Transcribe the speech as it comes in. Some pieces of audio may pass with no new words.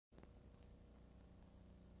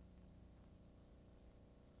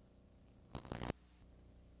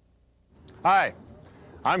Hi,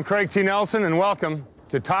 I'm Craig T. Nelson, and welcome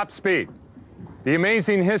to Top Speed, the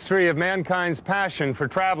amazing history of mankind's passion for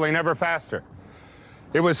traveling ever faster.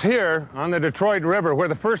 It was here on the Detroit River where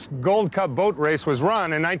the first Gold Cup boat race was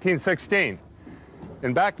run in 1916.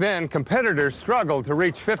 And back then, competitors struggled to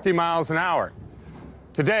reach 50 miles an hour.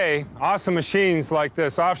 Today, awesome machines like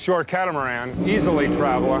this offshore catamaran easily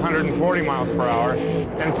travel 140 miles per hour,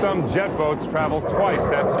 and some jet boats travel twice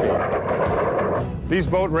that speed. These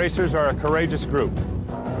boat racers are a courageous group,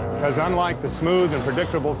 because unlike the smooth and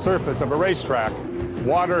predictable surface of a racetrack,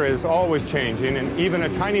 water is always changing, and even a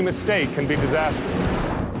tiny mistake can be disastrous.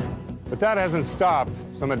 But that hasn't stopped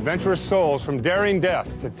some adventurous souls from daring death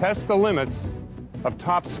to test the limits of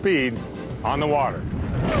top speed on the water.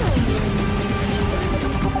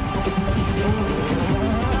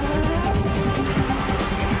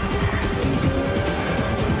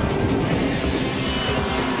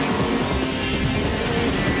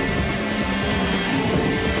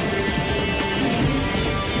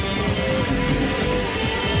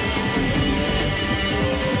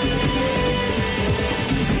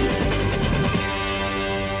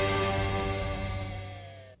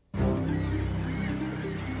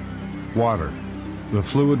 Water, the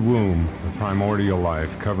fluid womb of primordial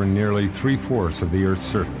life covering nearly 3/4 of the Earth's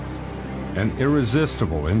surface, an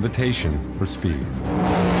irresistible invitation for speed.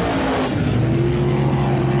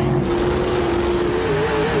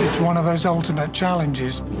 It's one of those ultimate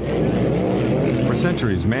challenges. For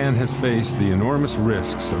centuries, man has faced the enormous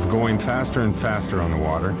risks of going faster and faster on the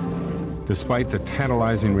water, despite the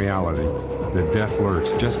tantalizing reality that death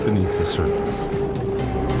lurks just beneath the surface.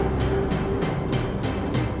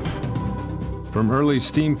 From early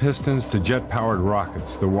steam pistons to jet-powered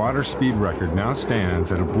rockets, the water speed record now stands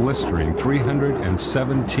at a blistering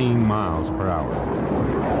 317 miles per hour.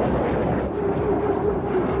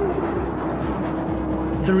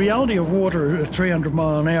 The reality of water at 300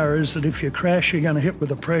 miles an hour is that if you crash, you're going to hit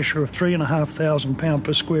with a pressure of 3,500 pounds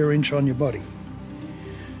per square inch on your body.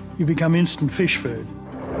 You become instant fish food.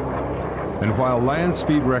 And while land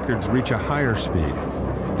speed records reach a higher speed,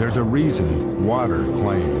 there's a reason water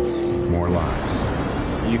claims more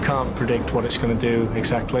lives. You can't predict what it's going to do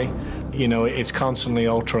exactly. You know, it's constantly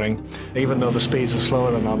altering. Even though the speeds are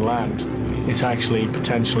slower than on land, it's actually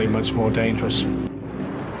potentially much more dangerous.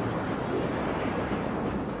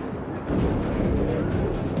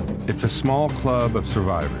 It's a small club of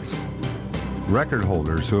survivors, record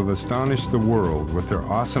holders who have astonished the world with their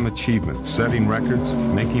awesome achievements, setting records,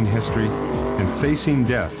 making history, and facing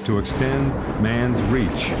death to extend man's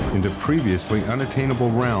reach into previously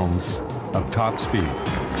unattainable realms of top speed.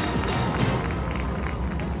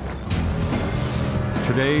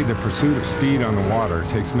 Today, the pursuit of speed on the water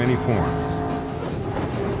takes many forms.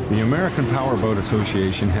 The American Powerboat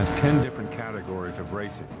Association has 10 different categories of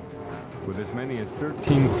racing, with as many as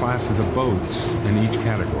 13 classes of boats in each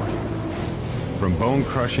category. From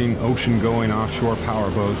bone-crushing, ocean-going offshore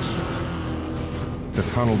powerboats to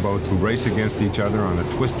tunnel boats who race against each other on a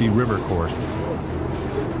twisty river course,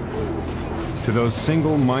 to those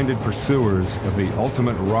single-minded pursuers of the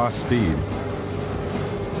ultimate raw speed.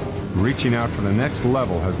 Reaching out for the next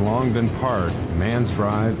level has long been part of man's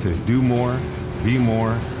drive to do more, be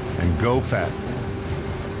more, and go faster.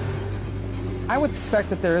 I would suspect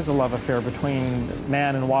that there is a love affair between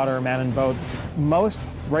man and water, man and boats. Most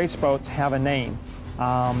race boats have a name,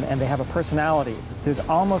 and they have a personality. There's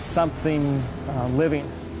almost something living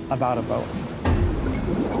about a boat.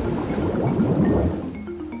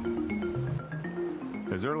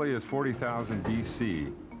 As early as 40,000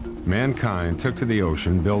 BC, mankind took to the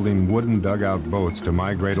ocean, building wooden dugout boats to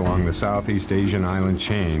migrate along the Southeast Asian island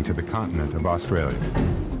chain to the continent of Australia.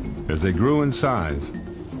 As they grew in size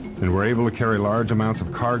and were able to carry large amounts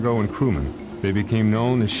of cargo and crewmen, they became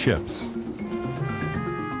known as ships.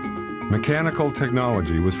 Mechanical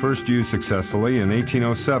technology was first used successfully in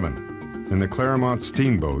 1807 in the Claremont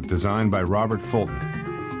steamboat designed by Robert Fulton.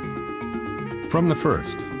 From the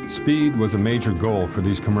first, speed was a major goal for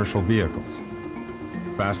these commercial vehicles.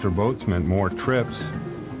 Faster boats meant more trips,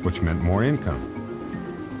 which meant more income.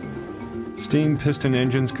 Steam piston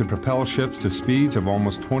engines could propel ships to speeds of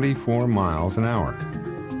almost 24 miles an hour.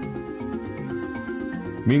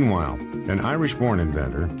 Meanwhile, an Irish-born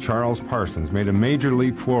inventor, Charles Parsons, made a major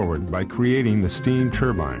leap forward by creating the steam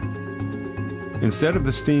turbine. Instead of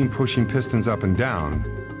the steam pushing pistons up and down,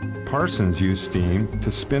 Parsons used steam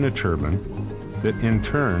to spin a turbine that in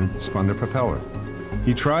turn spun the propeller.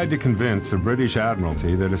 He tried to convince the British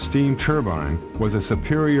Admiralty that a steam turbine was a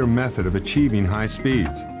superior method of achieving high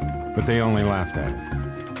speeds, but they only laughed at it.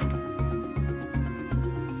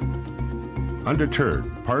 Undeterred,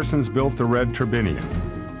 Parsons built the Red Turbinian,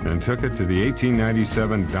 and took it to the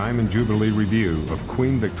 1897 Diamond Jubilee Review of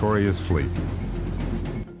Queen Victoria's fleet.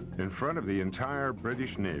 In front of the entire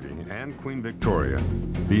British Navy and Queen Victoria,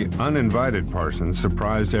 the uninvited Parsons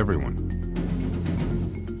surprised everyone.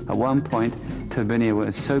 At one point, Turbinia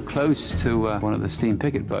was so close to one of the steam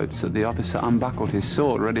picket boats that the officer unbuckled his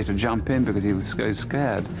sword, ready to jump in because he was so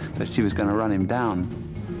scared that she was going to run him down.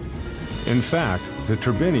 In fact, the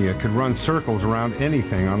Turbinia could run circles around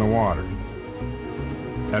anything on the water.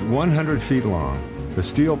 At 100 feet long, the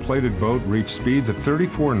steel-plated boat reached speeds of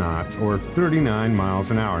 34 knots or 39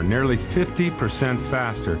 miles an hour, nearly 50%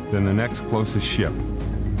 faster than the next closest ship.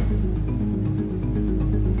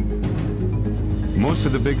 Most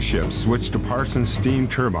of the big ships switched to Parsons' steam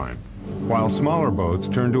turbine, while smaller boats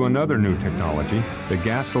turned to another new technology, the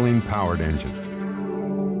gasoline-powered engine.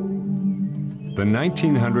 The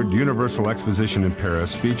 1900 Universal Exposition in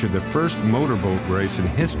Paris featured the first motorboat race in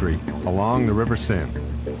history along the River Seine.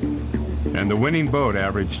 And the winning boat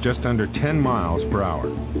averaged just under 10 miles per hour.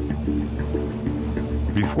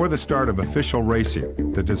 Before the start of official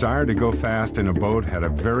racing, the desire to go fast in a boat had a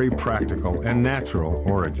very practical and natural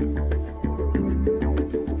origin.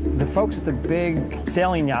 The folks at the big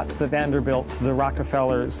sailing yachts, the Vanderbilts, the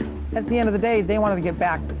Rockefellers, at the end of the day, they wanted to get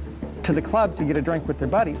back to the club to get a drink with their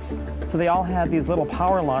buddies. So they all had these little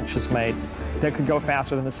power launches made that could go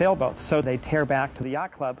faster than the sailboats. So they tear back to the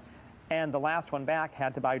yacht club, and the last one back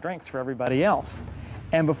had to buy drinks for everybody else.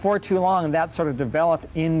 And before too long, that sort of developed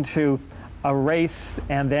into a race,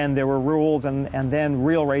 and then there were rules, and then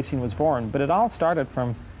real racing was born. But it all started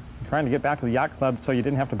from trying to get back to the yacht club so you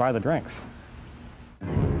didn't have to buy the drinks.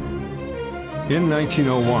 In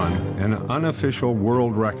 1901, an unofficial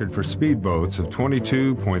world record for speedboats of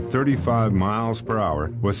 22.35 miles per hour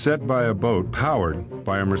was set by a boat powered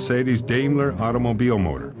by a Mercedes Daimler automobile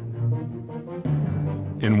motor.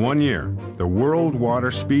 In 1 year, the world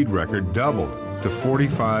water speed record doubled to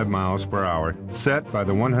 45 miles per hour, set by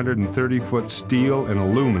the 130-foot steel and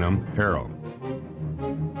aluminum Arrow.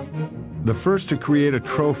 The first to create a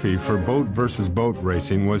trophy for boat versus boat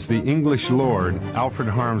racing was the English lord Alfred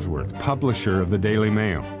Harmsworth, publisher of the Daily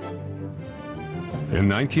Mail. In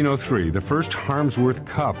 1903, the first Harmsworth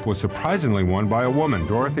Cup was surprisingly won by a woman,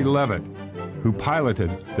 Dorothy Levitt, who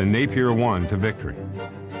piloted the Napier I to victory.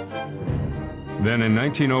 Then in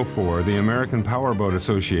 1904, the American Powerboat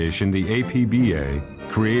Association, the APBA,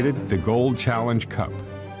 created the Gold Challenge Cup.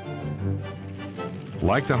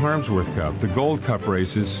 Like the Harmsworth Cup, the Gold Cup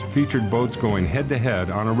races featured boats going head-to-head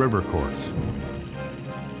on a river course.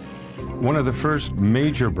 One of the first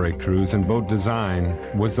major breakthroughs in boat design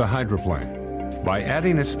was the hydroplane. By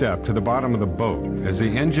adding a step to the bottom of the boat, as the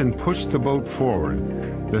engine pushed the boat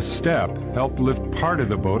forward, the step helped lift part of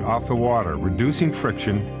the boat off the water, reducing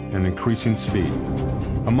friction and increasing speed.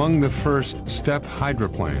 Among the first step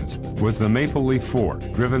hydroplanes was the Maple Leaf 4,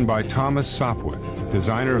 driven by Thomas Sopwith,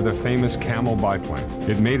 designer of the famous Camel biplane.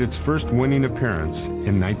 It made its first winning appearance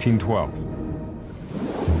in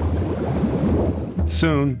 1912.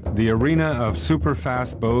 Soon, the arena of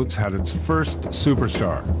super-fast boats had its first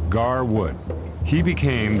superstar, Gar Wood. He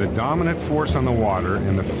became the dominant force on the water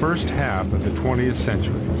in the first half of the 20th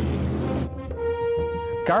century.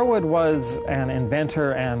 Garwood was an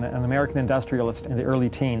inventor and an American industrialist in the early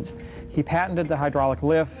teens. He patented the hydraulic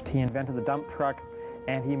lift, he invented the dump truck,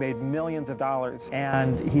 and he made millions of dollars.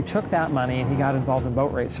 And he took that money and he got involved in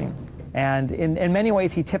boat racing. And in many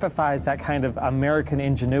ways, he typifies that kind of American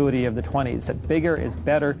ingenuity of the 20s, that bigger is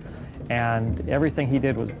better, and everything he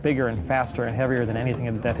did was bigger and faster and heavier than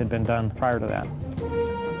anything that had been done prior to that.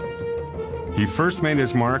 He first made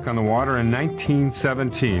his mark on the water in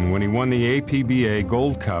 1917 when he won the APBA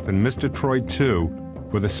Gold Cup in Miss Detroit 2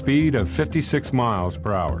 with a speed of 56 miles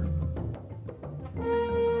per hour.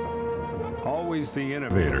 Always the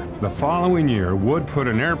innovator, the following year, Wood put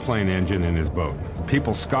an airplane engine in his boat.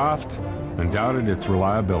 People scoffed and doubted its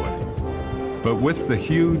reliability. But with the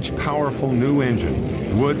huge, powerful new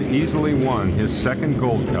engine, Wood easily won his second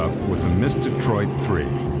Gold Cup with the Miss Detroit 3.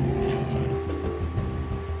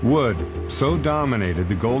 Wood so dominated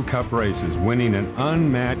the Gold Cup races, winning an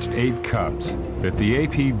unmatched 8 cups, that the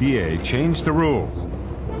APBA changed the rules,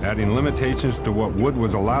 adding limitations to what Wood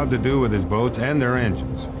was allowed to do with his boats and their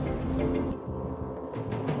engines.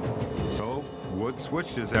 So, Wood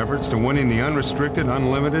switched his efforts to winning the unrestricted,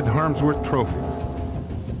 unlimited Harmsworth Trophy.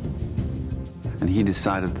 And he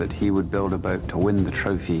decided that he would build a boat to win the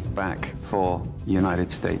trophy back for the United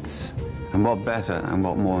States. And what better and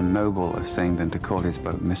what more noble a thing than to call his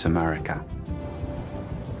boat Miss America.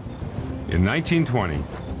 In 1920,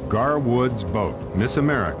 Gar Wood's boat, Miss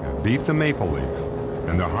America, beat the Maple Leaf,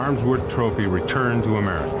 and the Harmsworth Trophy returned to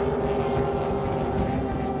America.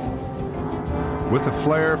 With a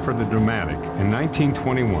flair for the dramatic, in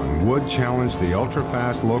 1921, Wood challenged the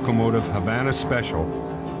ultra-fast locomotive Havana Special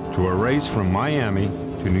to a race from Miami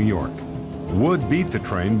to New York. Wood beat the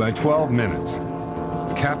train by 12 minutes,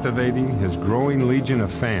 captivating his growing legion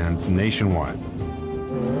of fans nationwide.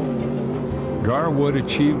 Wood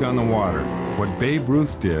achieved on the water what Babe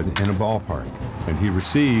Ruth did in a ballpark, and he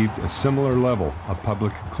received a similar level of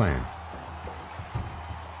public acclaim.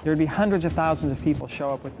 There'd be hundreds of thousands of people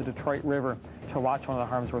show up with the Detroit River to watch one of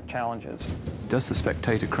the Harmsworth challenges. Just the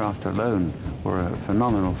spectator craft alone were a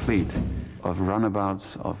phenomenal fleet of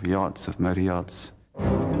runabouts, of yachts, of motor yachts.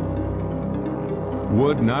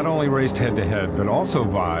 Wood not only raced head-to-head, but also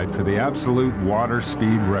vied for the absolute water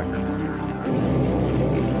speed record.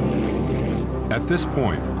 At this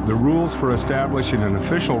point, the rules for establishing an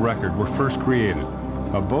official record were first created.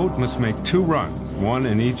 A boat must make 2 runs, one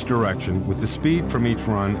in each direction, with the speed from each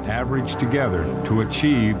run averaged together to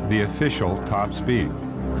achieve the official top speed.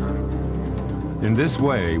 In this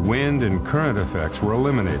way, wind and current effects were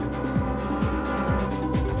eliminated.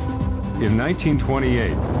 In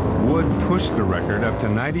 1928, Wood pushed the record up to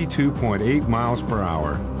 92.8 miles per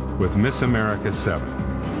hour with Miss America 7.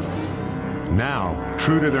 Now,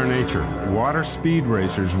 true to their nature, water speed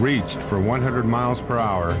racers reached for 100 miles per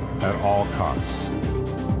hour at all costs.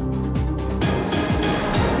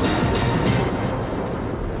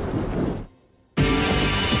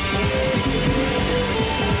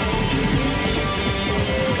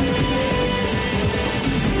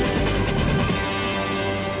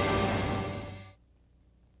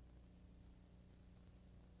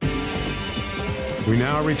 We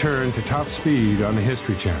now return to Top Speed on the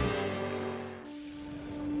History Channel.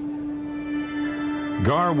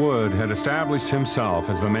 Wood had established himself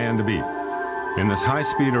as the man to beat. In this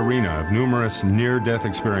high-speed arena of numerous near-death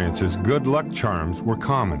experiences, good luck charms were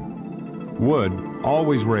common. Wood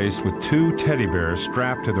always raced with 2 teddy bears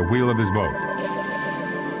strapped to the wheel of his boat.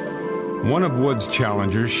 One of Wood's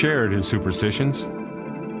challengers shared his superstitions.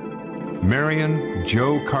 Marion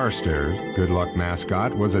Joe Carstairs, good luck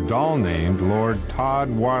mascot, was a doll named Lord Todd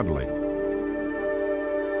Wadley.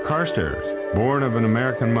 Carstairs, born of an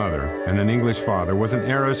American mother and an English father, was an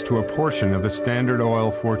heiress to a portion of the Standard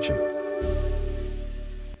Oil fortune.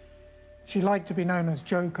 She liked to be known as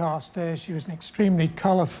Joe Carstairs. She was an extremely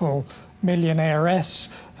colourful millionairess.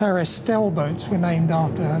 Her Estelle boats were named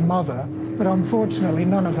after her mother, but unfortunately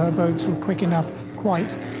none of her boats were quick enough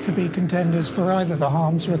quite to be contenders for either the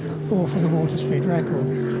Harmsworth or for the water speed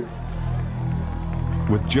record.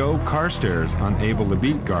 With Joe Carstairs unable to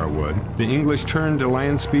beat Wood, the English turned to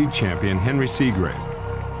land speed champion Henry Seagrave.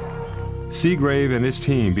 Seagrave and his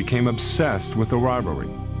team became obsessed with the rivalry.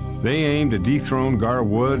 They aimed to dethrone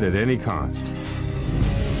Wood at any cost.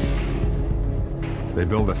 They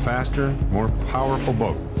built a faster, more powerful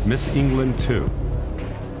boat, Miss England 2.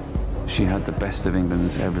 She had the best of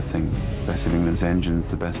England's everything, best of England's engines,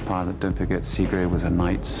 the best pilot. Don't forget, Seagrave was a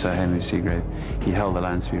knight, Sir Henry Seagrave. He held the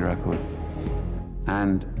land speed record.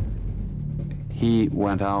 And he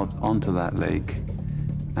went out onto that lake,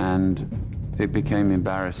 and it became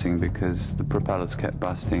embarrassing because the propellers kept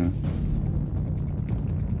busting.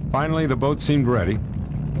 Finally, the boat seemed ready.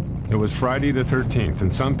 It was Friday the 13th,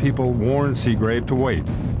 and some people warned Seagrave to wait.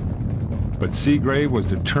 But Seagrave was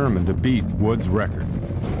determined to beat Wood's record.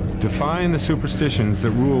 Defying the superstitions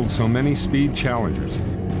that ruled so many speed challengers,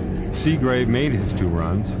 Seagrave made his 2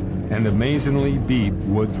 runs and amazingly beat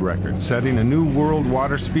Wood's record, setting a new world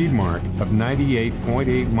water speed mark of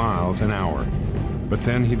 98.8 miles an hour. But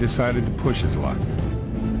then he decided to push his luck.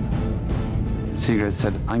 Seagrave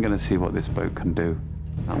said, I'm going to see what this boat can do,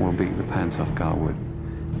 and we'll beat the pants off Wood.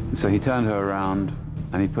 And so he turned her around,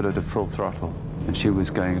 and he put her to full throttle, and she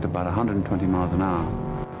was going at about 120 miles an hour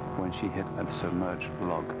when she hit a submerged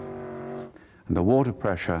log. And the water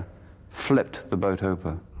pressure flipped the boat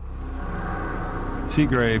over.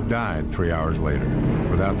 Seagrave died 3 hours later,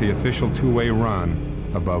 without the official 2-way run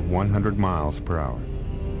above 100 miles per hour.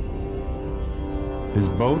 His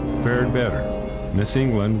boat fared better. Miss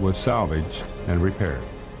England was salvaged and repaired.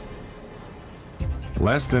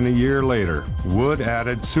 Less than a year later, Wood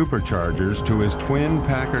added superchargers to his twin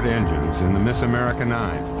Packard engines in the Miss America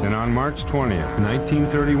 9, and on March 20th,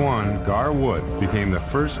 1931, Wood became the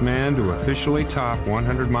first man to officially top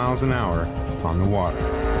 100 miles an hour on the water.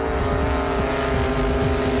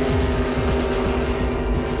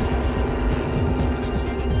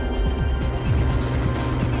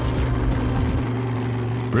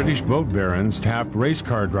 British boat barons tapped race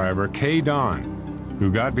car driver Kay Don, who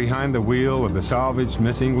got behind the wheel of the salvaged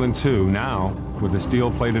Miss England 2, now with a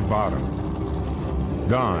steel-plated bottom.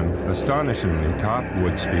 Don astonishingly topped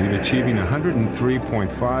Wood's speed, achieving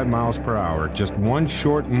 103.5 miles per hour just one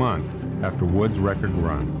short month after Wood's record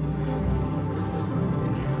run.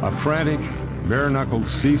 A frantic, bare-knuckled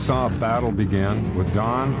seesaw battle began, with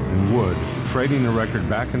Don and Wood trading the record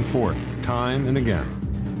back and forth time and again.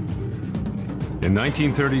 In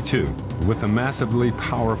 1932, with the massively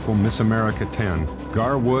powerful Miss America 10,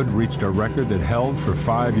 Gar Wood reached a record that held for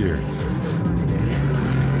 5 years.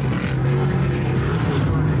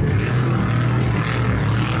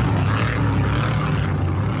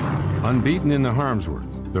 Unbeaten in the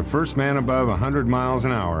Harmsworth, the first man above 100 miles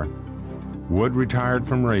an hour, Wood retired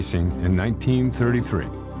from racing in 1933.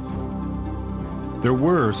 There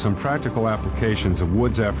were some practical applications of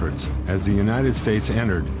Wood's efforts as the United States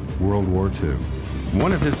entered World War II.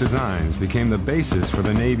 One of his designs became the basis for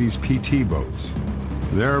the Navy's PT boats.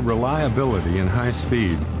 Their reliability and high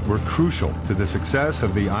speed were crucial to the success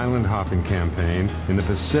of the island hopping campaign in the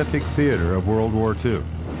Pacific theater of World War II.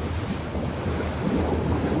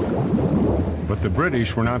 But the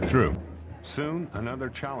British were not through. Soon, another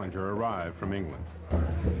challenger arrived from England.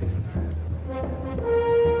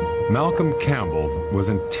 Malcolm Campbell was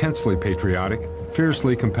intensely patriotic,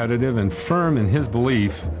 fiercely competitive, and firm in his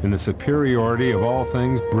belief in the superiority of all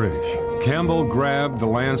things British. Campbell grabbed the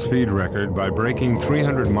land speed record by breaking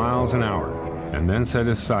 300 miles an hour, and then set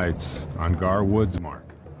his sights on Gar Wood's mark.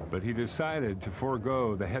 But he decided to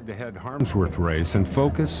forego the head-to-head Harmsworth race and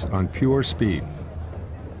focus on pure speed.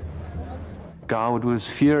 Gar Wood was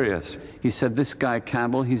furious. He said, "This guy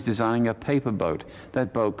Campbell, he's designing a paper boat.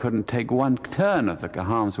 That boat couldn't take one turn of the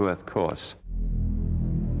Harmsworth course."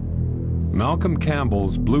 Malcolm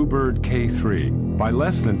Campbell's Bluebird K3, by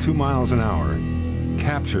less than 2 miles an hour,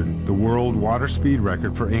 captured the world water speed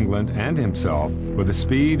record for England and himself with a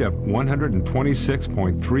speed of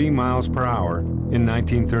 126.3 miles per hour in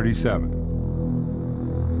 1937.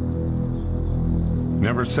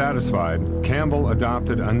 Never satisfied, Campbell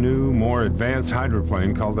adopted a new, more advanced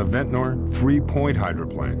hydroplane called the Ventnor 3-point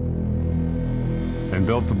hydroplane and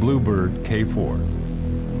built the Bluebird K4.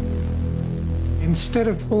 Instead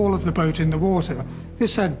of all of the boat in the water,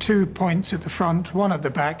 this had 2 points at the front, 1 at the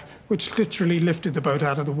back, which literally lifted the boat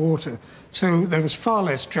out of the water. So there was far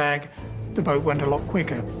less drag, the boat went a lot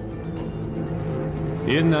quicker.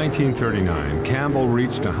 In 1939, Campbell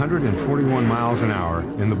reached 141 miles an hour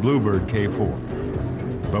in the Bluebird K4.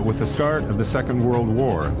 But with the start of the Second World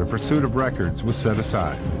War, the pursuit of records was set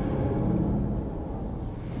aside.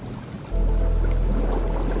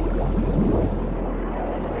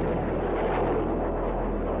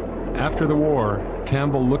 After the war,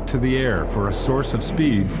 Campbell looked to the air for a source of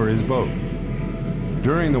speed for his boat.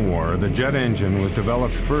 During the war, the jet engine was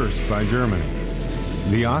developed first by Germany.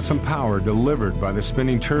 The awesome power delivered by the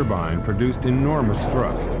spinning turbine produced enormous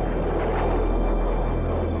thrust.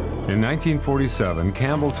 In 1947,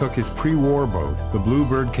 Campbell took his pre-war boat, the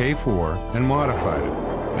Bluebird K4, and modified it,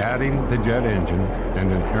 adding the jet engine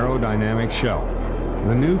and an aerodynamic shell.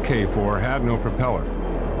 The new K4 had no propeller.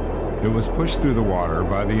 It was pushed through the water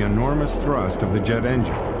by the enormous thrust of the jet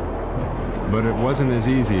engine. But it wasn't as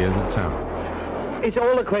easy as it sounded. It's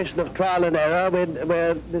all a question of trial and error,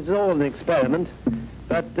 where this is all an experiment,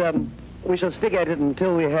 but we shall stick at it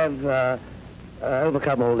until we have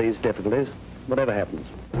overcome all these difficulties, whatever happens.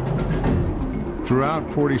 Throughout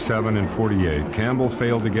 47 and 48, Campbell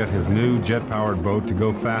failed to get his new jet-powered boat to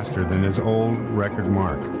go faster than his old record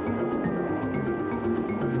mark.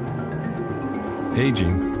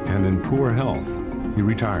 Aging and in poor health, he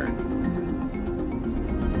retired.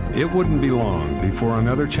 It wouldn't be long before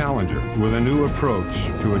another challenger with a new approach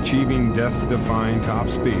to achieving death-defying top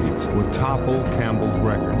speeds would topple Campbell's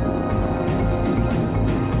record.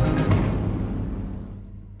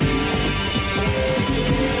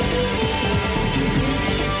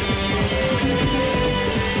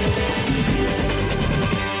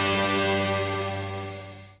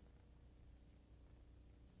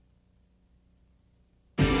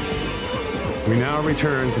 We now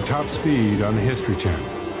return to Top Speed on the History Channel.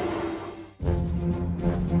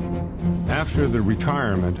 After the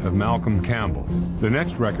retirement of Malcolm Campbell, the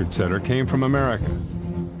next record setter came from America.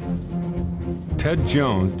 Ted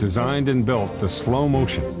Jones designed and built the Slow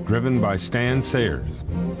Motion, driven by Stan Sayers.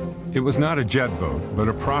 It was not a jet boat, but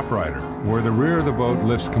a prop rider, where the rear of the boat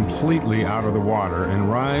lifts completely out of the water and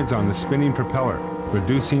rides on the spinning propeller,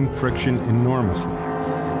 reducing friction enormously.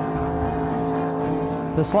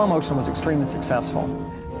 The Slow Motion was extremely successful.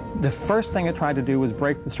 The first thing it tried to do was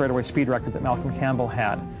break the straightaway speed record that Malcolm Campbell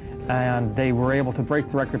had, and they were able to break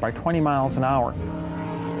the record by 20 miles an hour.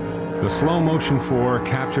 The slow motion 4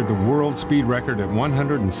 captured the world speed record at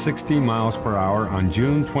 160 miles per hour on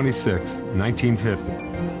June 26,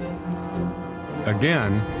 1950.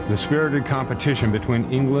 Again, the spirited competition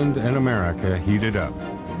between England and America heated up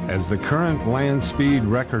as the current land speed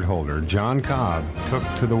record holder, John Cobb, took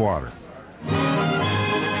to the water.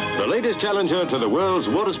 The latest challenger to the world's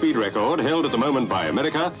water speed record, held at the moment by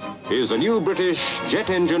America, is the new British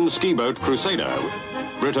jet-engine ski boat Crusader.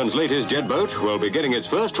 Britain's latest jet boat will be getting its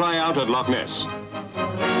first tryout at Loch Ness.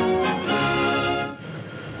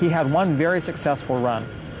 He had one very successful run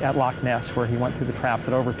at Loch Ness where he went through the traps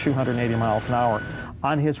at over 280 miles an hour.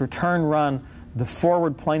 On his return run, the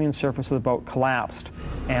forward planing surface of the boat collapsed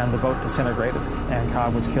and the boat disintegrated, and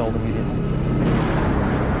Cobb was killed immediately.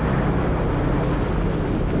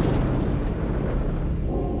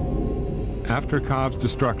 After Cobb's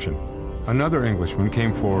destruction, another Englishman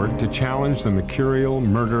came forward to challenge the mercurial,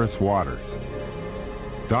 murderous waters.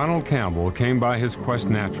 Donald Campbell came by his quest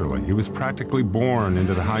naturally. He was practically born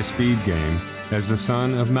into the high-speed game as the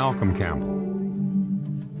son of Malcolm Campbell.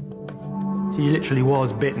 He literally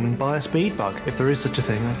was bitten by a speed bug, if there is such a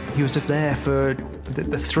thing. He was just there for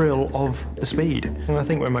the thrill of the speed. And I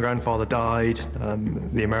think when my grandfather died,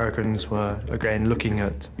 the Americans were again looking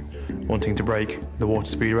at wanting to break the water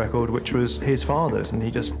speed record, which was his father's, and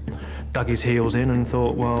he just dug his heels in and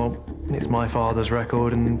thought, well, it's my father's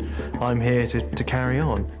record and I'm here to carry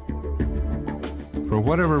on. For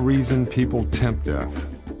whatever reason people tempt death,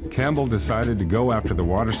 Campbell decided to go after the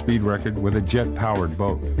water speed record with a jet-powered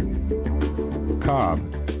boat. Cobb,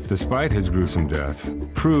 despite his gruesome death,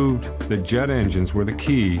 proved that jet engines were the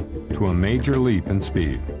key to a major leap in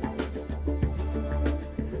speed.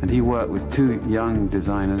 And he worked with two young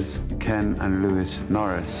designers, Ken and Lewis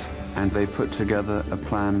Norris, and they put together a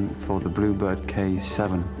plan for the Bluebird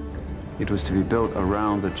K7. It was to be built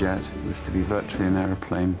around the jet. It was to be virtually an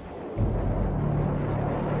airplane.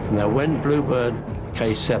 Now, when Bluebird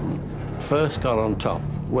K7 first got on top,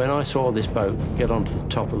 when I saw this boat get onto the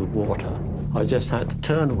top of the water, I just had to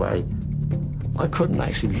turn away. I couldn't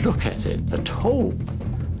actually look at it at all.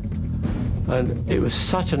 And it was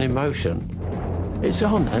such an emotion. It's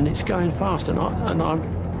on and it's going fast, and I'm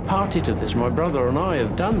party to this. My brother and I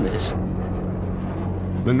have done this.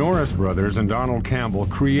 The Norris brothers and Donald Campbell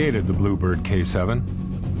created the Bluebird K7.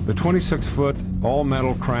 The 26-foot,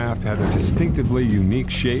 all-metal craft had a distinctively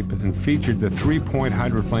unique shape and featured the three-point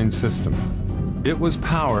hydroplane system. It was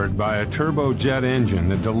powered by a turbojet engine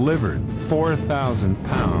that delivered 4,000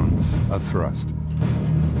 pounds of thrust.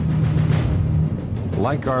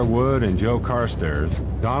 Like Garwood and Joe Carstairs,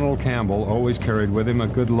 Donald Campbell always carried with him a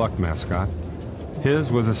good luck mascot. His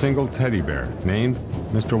was a single teddy bear named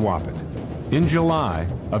Mr. Woppet. In July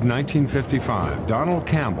of 1955, Donald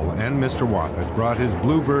Campbell and Mr. Woppet brought his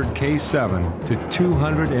Bluebird K7 to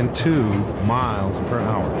 202 miles per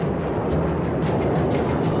hour.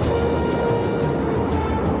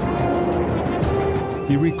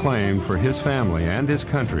 He reclaimed for his family and his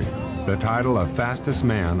country the title of fastest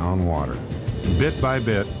man on water. Bit by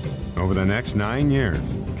bit, over the next 9 years,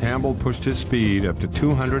 Campbell pushed his speed up to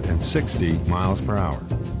 260 miles per hour.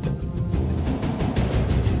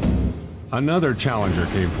 Another challenger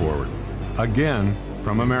came forward, again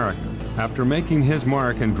from America. After making his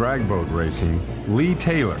mark in drag boat racing, Lee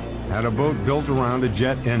Taylor had a boat built around a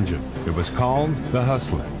jet engine. It was called the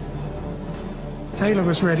Hustler. Taylor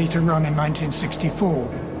was ready to run in 1964.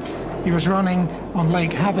 He was running on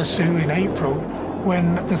Lake Havasu in April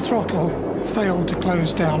when the throttle failed to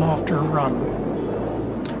close down after a run.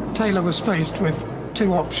 Taylor was faced with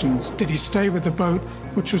two options. Did he stay with the boat,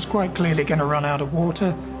 which was quite clearly going to run out of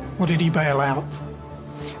water, or did he bail out?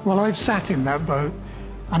 Well, I've sat in that boat,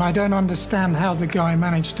 and I don't understand how the guy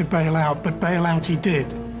managed to bail out, but bail out he did.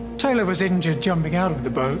 Taylor was injured jumping out of the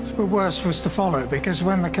boat, but worse was to follow, because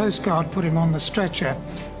when the Coast Guard put him on the stretcher,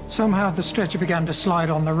 somehow the stretcher began to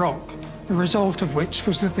slide on the rock, the result of which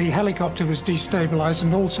was that the helicopter was destabilized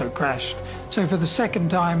and also crashed. So for the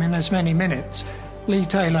second time in as many minutes, Lee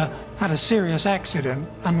Taylor had a serious accident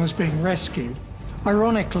and was being rescued.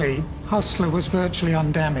 Ironically, Hustler was virtually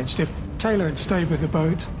undamaged. If Taylor had stayed with the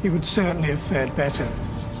boat, he would certainly have fared better.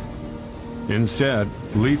 Instead,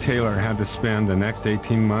 Lee Taylor had to spend the next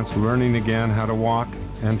 18 months learning again how to walk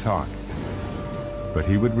and talk. But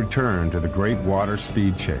he would return to the great water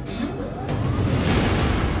speed chase.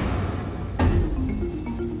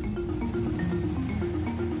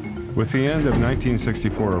 With the end of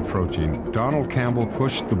 1964 approaching, Donald Campbell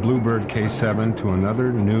pushed the Bluebird K7 to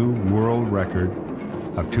another new world record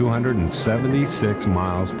of 276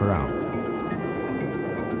 miles per hour.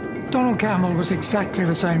 Donald Campbell was exactly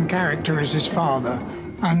the same character as his father.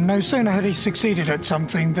 And no sooner had he succeeded at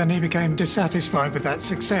something than he became dissatisfied with that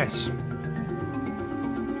success.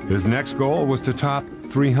 His next goal was to top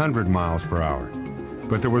 300 miles per hour,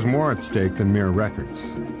 but there was more at stake than mere records.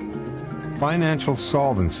 Financial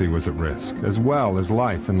solvency was at risk, as well as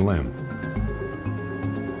life and limb.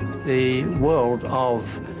 The world of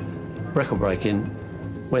record breaking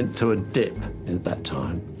went to a dip at that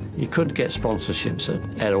time. You couldn't get sponsorships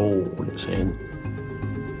at all, you see.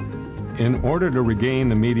 In order to regain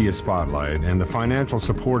the media spotlight and the financial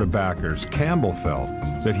support of backers, Campbell felt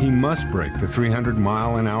that he must break the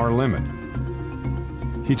 300-mile-an-hour limit.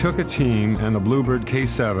 He took a team and the Bluebird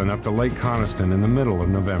K7 up to Lake Coniston in the middle of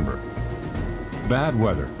November. Bad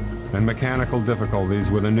weather and mechanical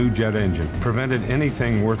difficulties with a new jet engine prevented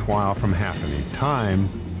anything worthwhile from happening. Time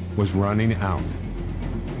was running out.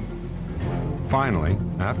 Finally,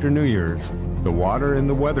 after New Year's, the water and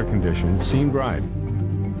the weather conditions seemed right.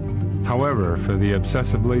 However, for the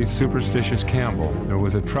obsessively superstitious Campbell, there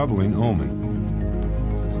was a troubling omen.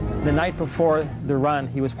 The night before the run,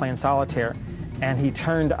 he was playing solitaire, and he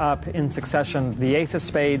turned up in succession the ace of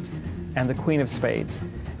spades and the queen of spades.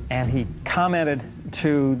 And he commented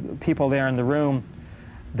to people there in the room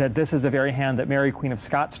that this is the very hand that Mary, Queen of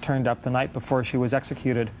Scots, turned up the night before she was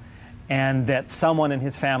executed, and that someone in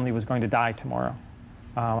his family was going to die tomorrow.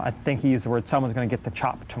 I think he used the word, someone's going to get the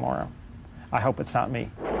chop tomorrow. I hope it's not me.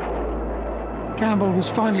 Campbell was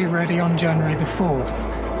finally ready on January the 4th,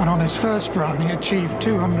 and on his first run he achieved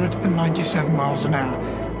 297 miles an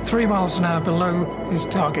hour, 3 miles an hour below his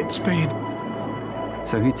target speed.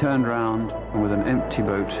 So he turned round and with an empty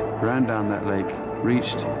boat ran down that lake,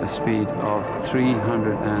 reached a speed of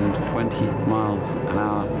 320 miles an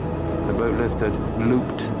hour. The boat lifted,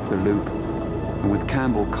 looped the loop, and with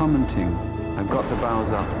Campbell commenting, "I've got the bows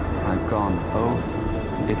up, I've gone." Oh,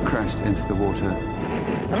 it crashed into the water.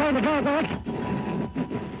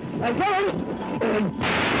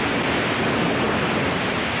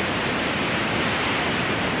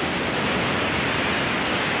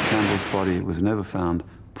 Campbell's body was never found,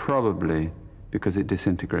 probably because it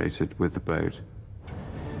disintegrated with the boat.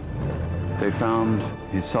 They found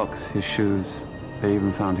his socks, his shoes, they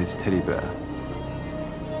even found his teddy bear.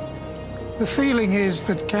 The feeling is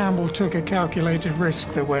that Campbell took a calculated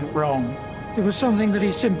risk that went wrong. It was something that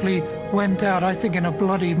he simply went out, I think, in a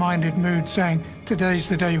bloody-minded mood, saying, today's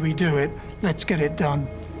the day we do it, let's get it done.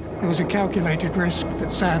 It was a calculated risk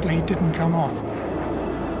that sadly didn't come off.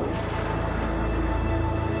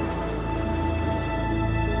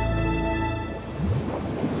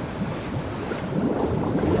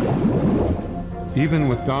 Even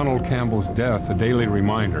with Donald Campbell's death a daily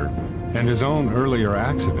reminder, and his own earlier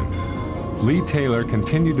accident, Lee Taylor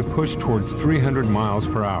continued to push towards 300 miles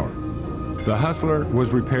per hour. The Hustler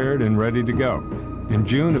was repaired and ready to go. In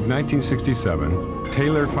June of 1967,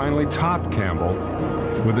 Taylor finally topped Campbell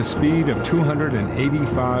with a speed of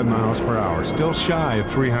 285 miles per hour, still shy of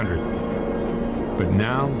 300. But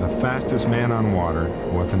now the fastest man on water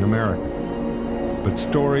was an American. But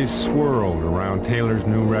stories swirled around Taylor's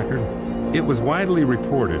new record. It was widely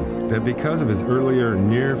reported that because of his earlier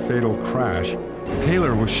near-fatal crash,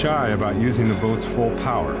 Taylor was shy about using the boat's full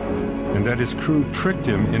power, and that his crew tricked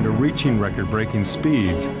him into reaching record-breaking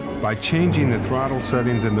speeds by changing the throttle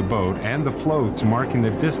settings in the boat and the floats marking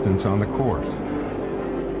the distance on the course.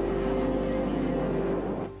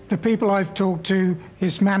 The people I've talked to,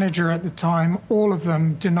 his manager at the time, all of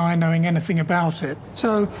them deny knowing anything about it.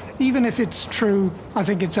 So even if it's true, I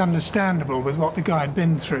think it's understandable with what the guy had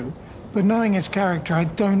been through. But knowing his character, I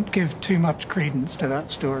don't give too much credence to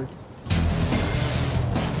that story.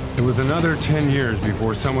 It was another 10 years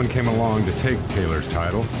before someone came along to take Taylor's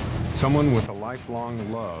title, someone with a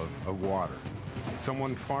lifelong love of water,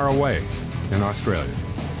 someone far away in Australia.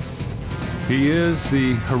 He is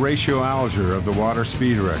the Horatio Alger of the water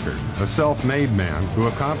speed record, a self-made man who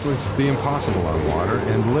accomplished the impossible on water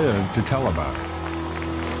and lived to tell about it.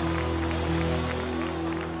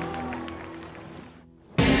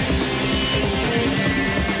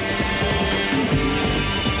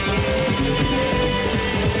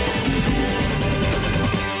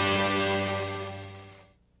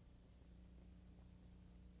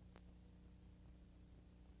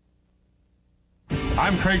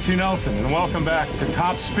 I'm Craig T. Nelson, and welcome back to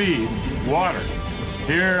Top Speed Water,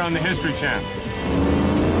 here on the History Channel.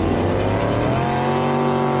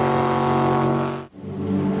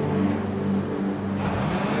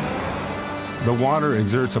 The water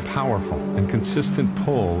exerts a powerful and consistent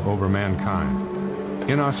pull over mankind.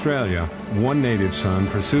 In Australia, one native son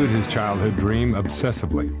pursued his childhood dream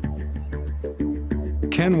obsessively.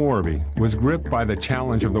 Ken Warby was gripped by the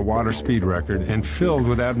challenge of the water speed record and filled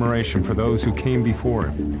with admiration for those who came before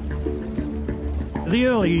him. The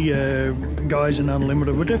early guys in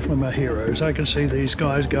Unlimited were definitely my heroes. I could see these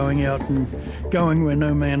guys going out and going where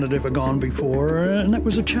no man had ever gone before, and that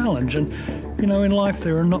was a challenge. And, you know, in life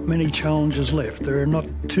there are not many challenges left. There are not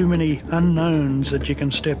too many unknowns that you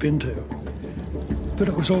can step into. But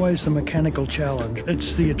it was always the mechanical challenge.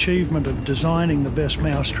 It's the achievement of designing the best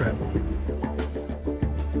mousetrap.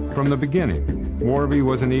 From the beginning, Warby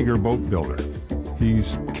was an eager boat builder.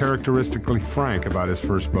 He's characteristically frank about his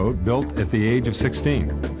first boat, built at the age of 16.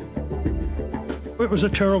 It was a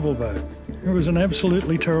terrible boat. It was an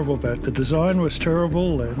absolutely terrible boat. The design was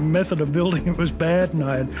terrible, the method of building it was bad, and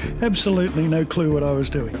I had absolutely no clue what I was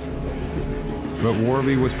doing. But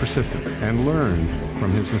Warby was persistent and learned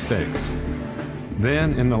from his mistakes.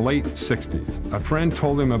 Then, in the late 60s, a friend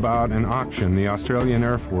told him about an auction the Australian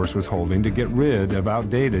Air Force was holding to get rid of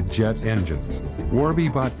outdated jet engines. Warby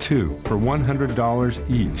bought two for $100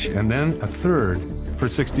 each, and then a third for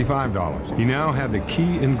 $65. He now had the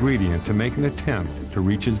key ingredient to make an attempt to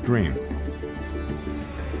reach his dream.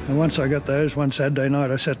 And once I got those, one Saturday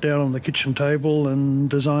night I sat down on the kitchen table and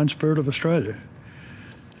designed Spirit of Australia.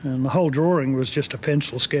 And the whole drawing was just a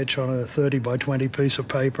pencil sketch on a 30 by 20 piece of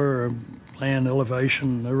paper, a plan,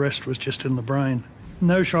 elevation, the rest was just in the brain.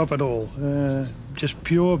 No shop at all, just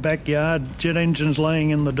pure backyard, jet engines laying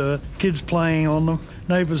in the dirt, kids playing on them,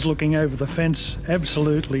 neighbours looking over the fence,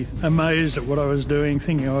 absolutely amazed at what I was doing,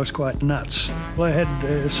 thinking I was quite nuts. Well, I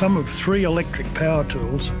had some of 3 electric power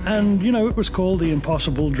tools, and, you know, it was called the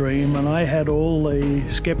impossible dream, and I had all the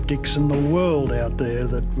skeptics in the world out there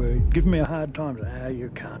that were giving me a hard time. You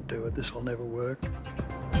can't do it, this will never work.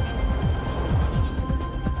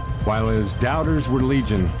 While his doubters were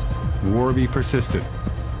legion, Warby persisted.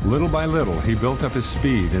 Little by little, he built up his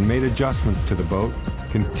speed and made adjustments to the boat,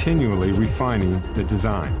 continually refining the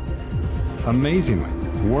design. Amazingly,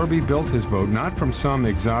 Warby built his boat not from some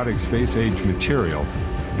exotic space-age material,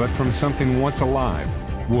 but from something once alive,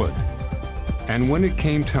 wood. And when it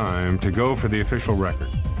came time to go for the official record,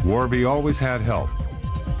 Warby always had help.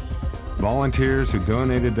 Volunteers who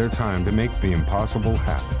donated their time to make the impossible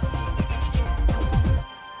happen.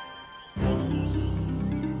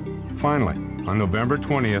 Finally, on November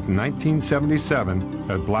 20th, 1977,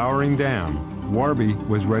 at Blowering Dam, Warby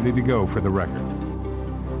was ready to go for the record.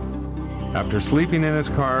 After sleeping in his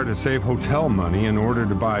car to save hotel money in order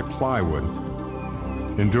to buy plywood,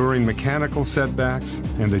 enduring mechanical setbacks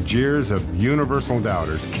and the jeers of universal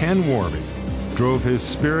doubters, Ken Warby drove his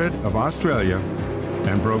Spirit of Australia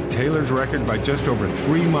and broke Taylor's record by just over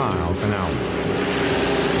 3 miles an hour.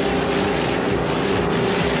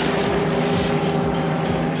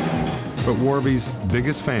 But Warby's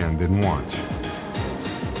biggest fan didn't watch.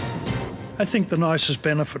 I think the nicest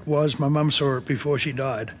benefit was my mum saw it before she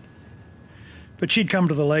died. But she'd come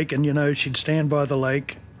to the lake and, you know, she'd stand by the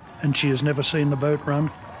lake and she has never seen the boat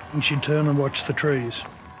run, and she'd turn and watch the trees.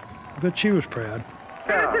 But she was proud.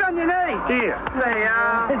 Sit on your knee. Here. There you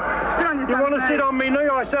are. Sit on your You want to sit on me knee?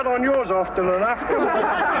 I sat on yours often enough.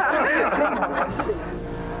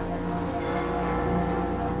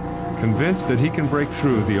 Convinced that he can break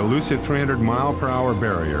through the elusive 300-mile-per-hour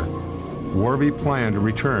barrier, Warby planned to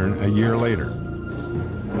return a year later.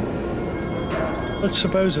 It's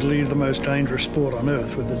supposedly the most dangerous sport on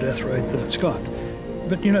Earth with the death rate that it's got.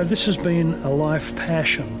 But, you know, this has been a life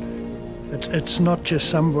passion. It's not just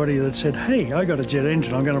somebody that said, hey, I got a jet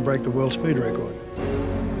engine, I'm going to break the world speed record.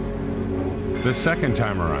 The second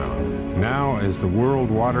time around, now as the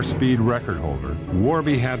world water speed record holder,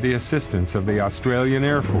 Warby had the assistance of the Australian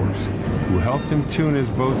Air Force, who helped him tune his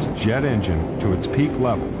boat's jet engine to its peak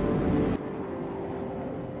level.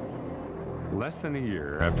 Less than a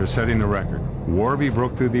year after setting the record, Warby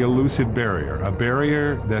broke through the elusive barrier, a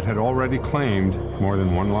barrier that had already claimed more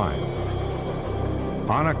than one life.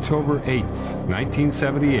 On October 8,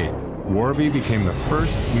 1978, Warby became the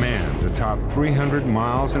first man to top 300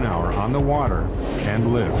 miles an hour on the water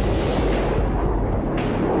and live.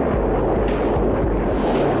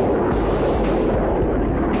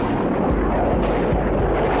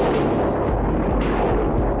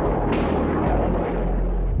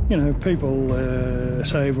 You know, people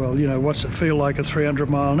say, well, you know, what's it feel like at 300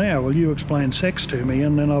 mile an hour? Well, you explain sex to me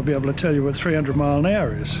and then I'll be able to tell you what 300 mile an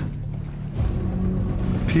hour is.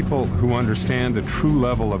 People who understand the true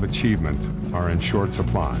level of achievement are in short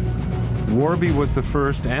supply. Warby was the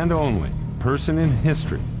first and only person in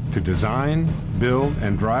history to design, build,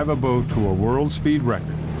 and drive a boat to a world speed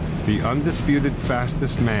record, the undisputed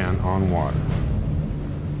fastest man on water.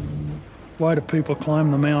 Why do people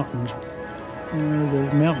climb the mountains? The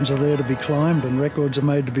mountains are there to be climbed and records are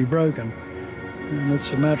made to be broken. And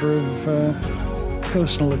it's a matter of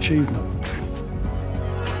personal achievement.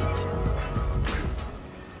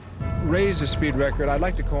 Raise the speed record. I'd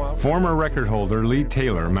like to call out. Former record holder Lee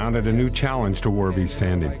Taylor mounted a new challenge to Warby's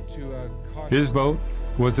standing. His boat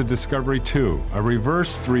was the Discovery II, a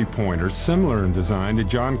reverse three-pointer similar in design to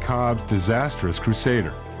John Cobb's disastrous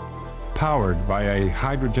Crusader. Powered by a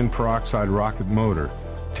hydrogen peroxide rocket motor,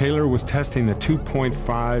 Taylor was testing a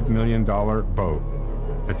 $2.5 million boat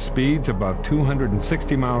at speeds above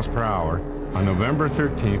 260 miles per hour on November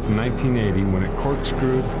 13th, 1980, when it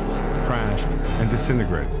corkscrewed, crashed, and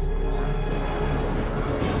disintegrated.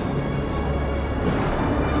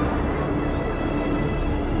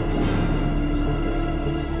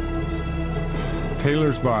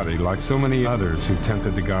 Taylor's body, like so many others who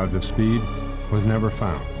tempted the gods of speed, was never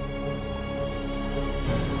found.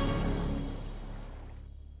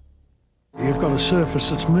 You've got a surface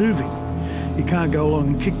that's moving. You can't go along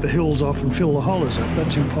and kick the hills off and fill the hollows up.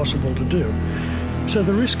 That's impossible to do. So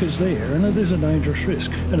the risk is there, and it is a dangerous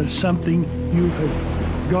risk. And it's something you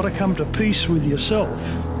have got to come to peace with yourself,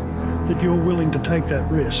 that you're willing to take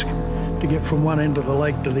that risk to get from one end of the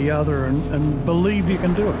lake to the other and believe you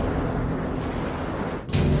can do it.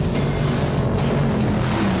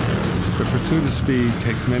 The pursuit of speed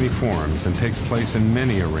takes many forms and takes place in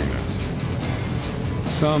many arenas.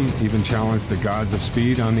 Some even challenge the gods of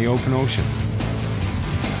speed on the open ocean.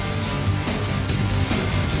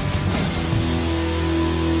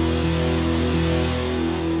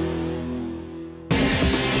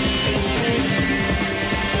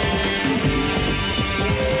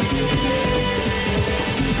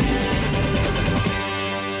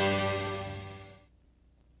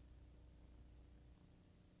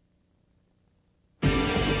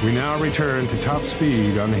 We now return to Top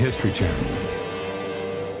Speed on the History Channel.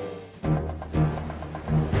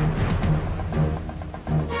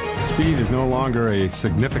 Speed is no longer a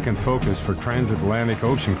significant focus for transatlantic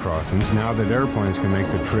ocean crossings now that airplanes can make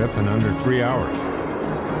the trip in under 3 hours.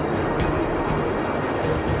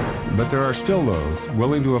 But there are still those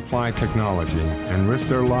willing to apply technology and risk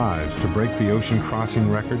their lives to break the ocean crossing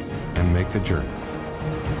record and make the journey.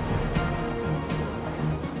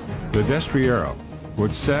 The Destriero,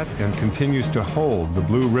 which set and continues to hold the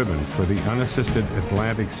blue ribbon for the unassisted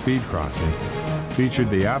Atlantic speed crossing, featured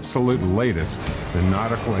the absolute latest in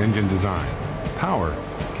nautical engine design. Power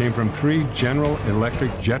came from 3 General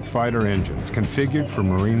Electric jet fighter engines configured for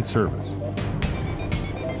marine service.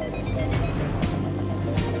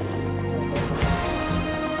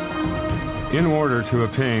 In order to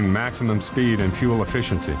obtain maximum speed and fuel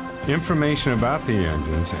efficiency, information about the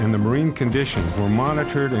engines and the marine conditions were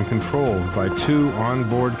monitored and controlled by 2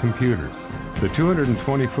 onboard computers. The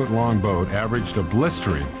 220-foot-long boat averaged a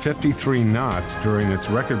blistering 53 knots during its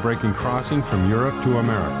record-breaking crossing from Europe to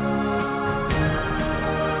America.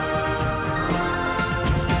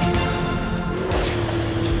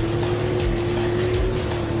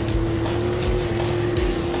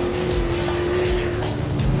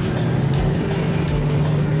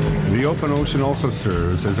 The open ocean also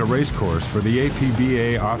serves as a race course for the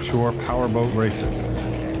APBA offshore powerboat races.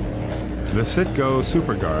 The Citgo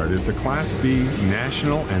Superguard is the Class B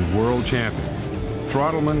national and world champion.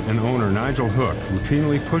 Throttleman and owner Nigel Hook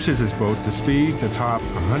routinely pushes his boat to speeds atop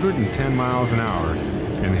 110 miles an hour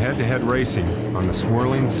in head-to-head racing on the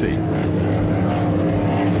swirling sea.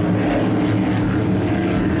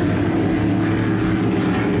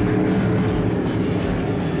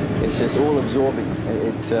 It's just all absorbing.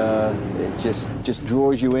 It just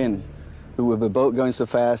draws you in. With the boat going so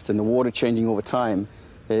fast and the water changing over time,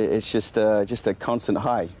 it's just a constant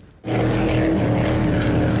high.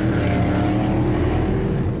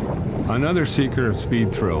 Another seeker of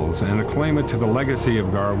speed thrills and a claimant to the legacy of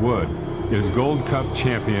Gar Wood is Gold Cup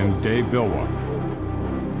champion Dave Bilwa.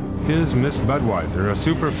 His Miss Budweiser, a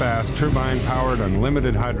super-fast, turbine-powered,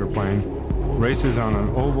 unlimited hydroplane, races on an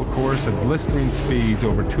oval course at blistering speeds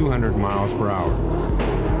over 200 miles per hour.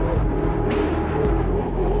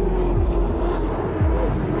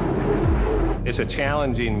 It's a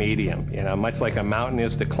challenging medium, much like a mountain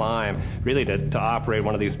is to climb. Really, to operate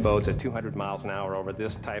one of these boats at 200 miles an hour over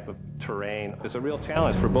this type of terrain is a real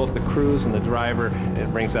challenge for both the crews and the driver. It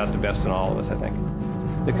brings out the best in all of us, I think.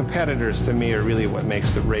 The competitors, to me, are really what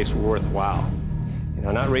makes the race worthwhile.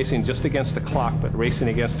 Not racing just against the clock, but racing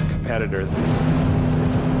against a competitor.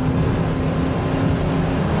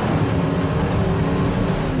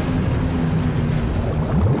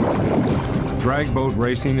 Drag boat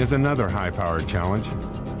racing is another high-powered challenge.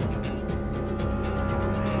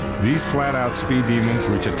 These flat-out speed demons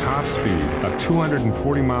reach a top speed of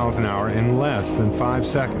 240 miles an hour in less than 5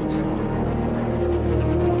 seconds.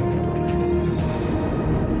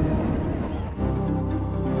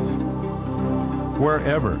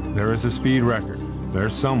 Wherever there is a speed record,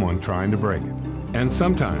 there's someone trying to break it. And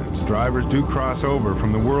sometimes drivers do cross over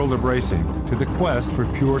from the world of racing to the quest for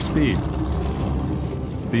pure speed.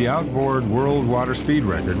 The outboard world water speed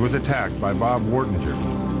record was attacked by Bob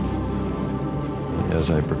Wartinger. As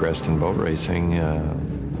I progressed in boat racing,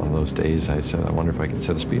 one of those days I said, I wonder if I could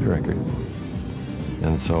set a speed record.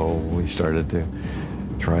 And so we started to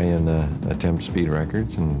try and attempt speed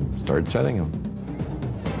records and started setting them.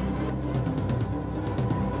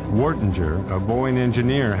 Wartinger, a Boeing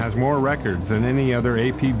engineer, has more records than any other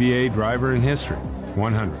APBA driver in history,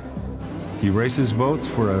 100. He races boats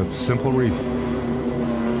for a simple reason.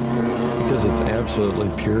 Because it's absolutely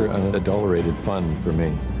pure, unadulterated fun for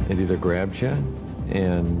me. It either grabs you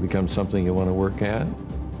and becomes something you want to work at,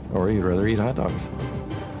 or you'd rather eat hot dogs.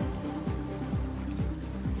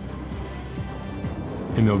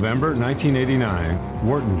 In November 1989,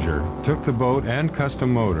 Wartinger took the boat and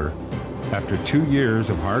custom motor after 2 years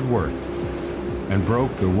of hard work and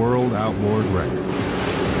broke the world outboard record.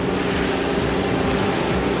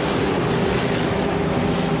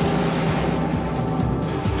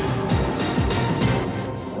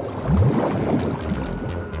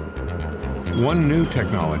 One new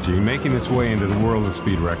technology making its way into the world of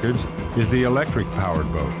speed records is the electric-powered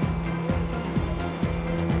boat.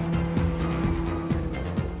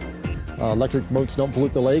 Electric boats don't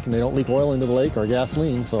pollute the lake and they don't leak oil into the lake or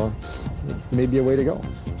gasoline, so it may be a way to go.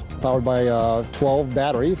 Powered by 12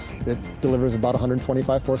 batteries, it delivers about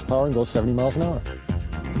 125 horsepower and goes 70 miles an hour.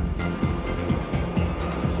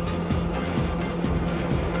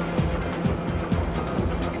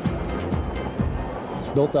 It's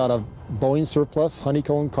built out of Boeing surplus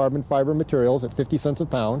honeycomb carbon fiber materials at 50 cents a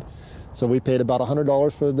pound. So we paid about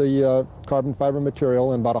 $100 for the carbon fiber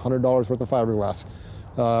material and about $100 worth of fiberglass.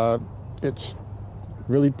 It's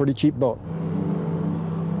really pretty cheap boat.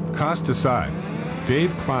 Cost aside,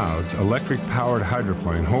 Dave Cloud's electric-powered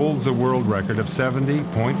hydroplane holds a world record of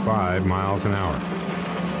 70.5 miles an hour.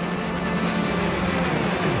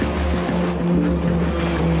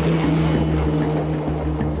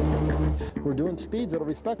 We're doing speeds that are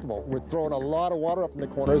respectable. We're throwing a lot of water up in the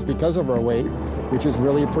corners because of our weight, which is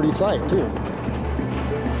really a pretty sight, too.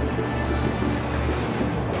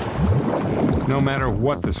 No matter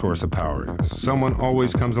what the source of power is, someone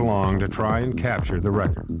always comes along to try and capture the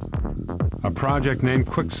record. A project named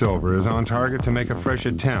Quicksilver is on target to make a fresh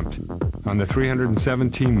attempt on the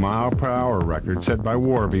 317-mile-per-hour record set by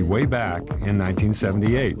Warby way back in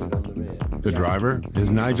 1978. The driver is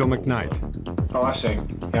Nigel McKnight. Oh, I see.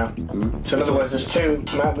 Yeah. So in other words, there's two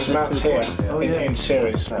mounts here in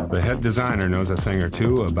series. The head designer knows a thing or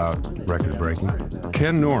two about record breaking.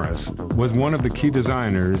 Ken Norris was one of the key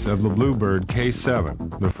designers of the Bluebird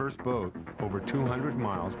K7, the first boat over 200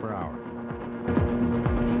 miles per hour.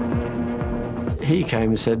 He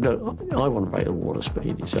came and said, look, I want to break the water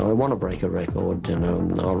speed. He said, I want to break a record, you know,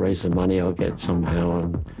 and I'll raise the money I'll get somehow.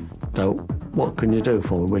 And so what can you do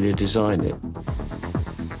for me? Will you design it?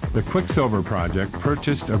 The Quicksilver project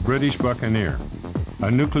purchased a British Buccaneer,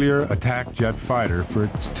 a nuclear attack jet fighter for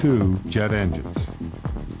its 2 jet engines.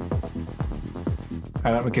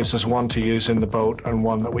 And that gives us one to use in the boat and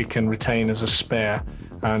one that we can retain as a spare.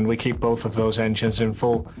 And we keep both of those engines in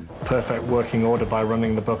full, perfect working order by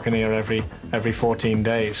running the Buccaneer every 14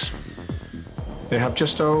 days. They have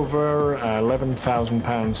just over 11,000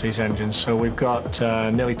 pounds, these engines, so we've got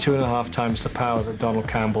nearly 2.5 times the power that Donald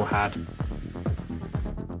Campbell had.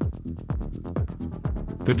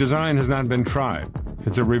 The design has not been tried.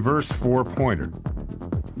 It's a reverse 4-pointer.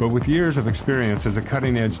 But with years of experience as a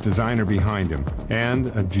cutting-edge designer behind him and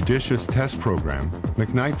a judicious test program,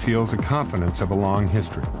 McKnight feels the confidence of a long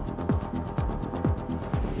history.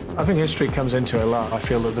 I think history comes into it a lot. I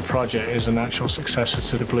feel that the project is a natural successor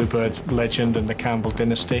to the Bluebird legend and the Campbell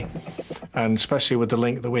dynasty, and especially with the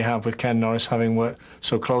link that we have with Ken Norris, having worked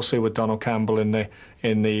so closely with Donald Campbell in the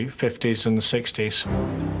 50s and the 60s.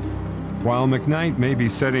 While McKnight may be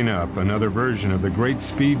setting up another version of the great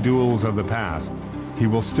speed duels of the past, he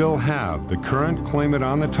will still have the current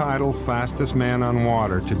claimant-on-the-title fastest man on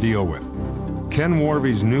water to deal with. Ken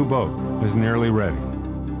Warby's new boat is nearly ready.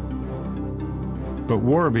 But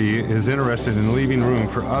Warby is interested in leaving room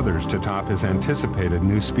for others to top his anticipated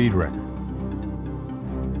new speed record.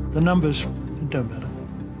 The numbers don't matter.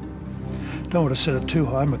 Don't want to set it too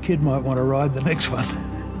high. My kid might want to ride the next one.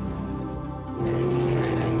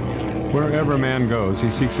 Wherever a man goes, he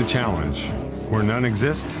seeks a challenge. Where none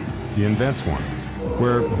exist, he invents one.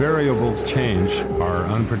 Where variables change, are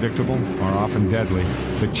unpredictable, are often deadly,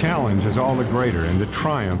 the challenge is all the greater and the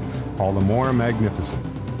triumph all the more magnificent.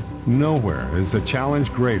 Nowhere is the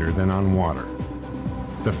challenge greater than on water.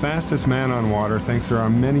 The fastest man on water thinks there are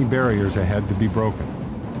many barriers ahead to be broken.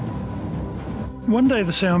 One day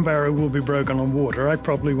the sound barrier will be broken on water. I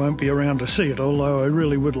probably won't be around to see it, although I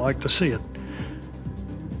really would like to see it.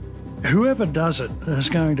 Whoever does it is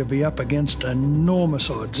going to be up against enormous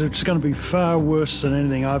odds. It's going to be far worse than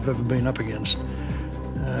anything I've ever been up against.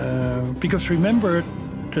 Because remember,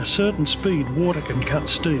 at a certain speed, water can cut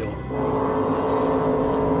steel.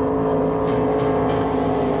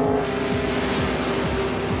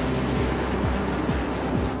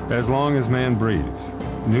 As long as man breathes,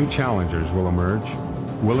 new challengers will emerge,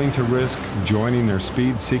 willing to risk joining their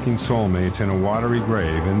speed-seeking soulmates in a watery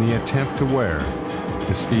grave in the attempt to wear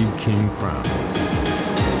the Speed King crown.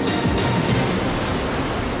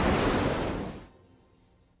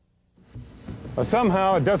 Well,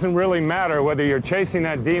 somehow it doesn't really matter whether you're chasing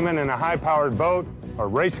that demon in a high-powered boat, or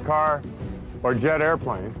race car, or jet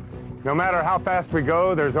airplane. No matter how fast we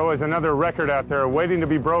go, there's always another record out there waiting to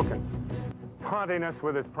be broken, haunting us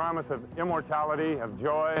with its promise of immortality, of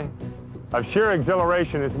joy, of sheer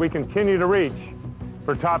exhilaration as we continue to reach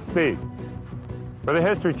for top speed. For the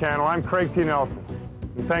History Channel, I'm Craig T. Nelson,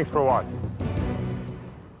 and thanks for watching.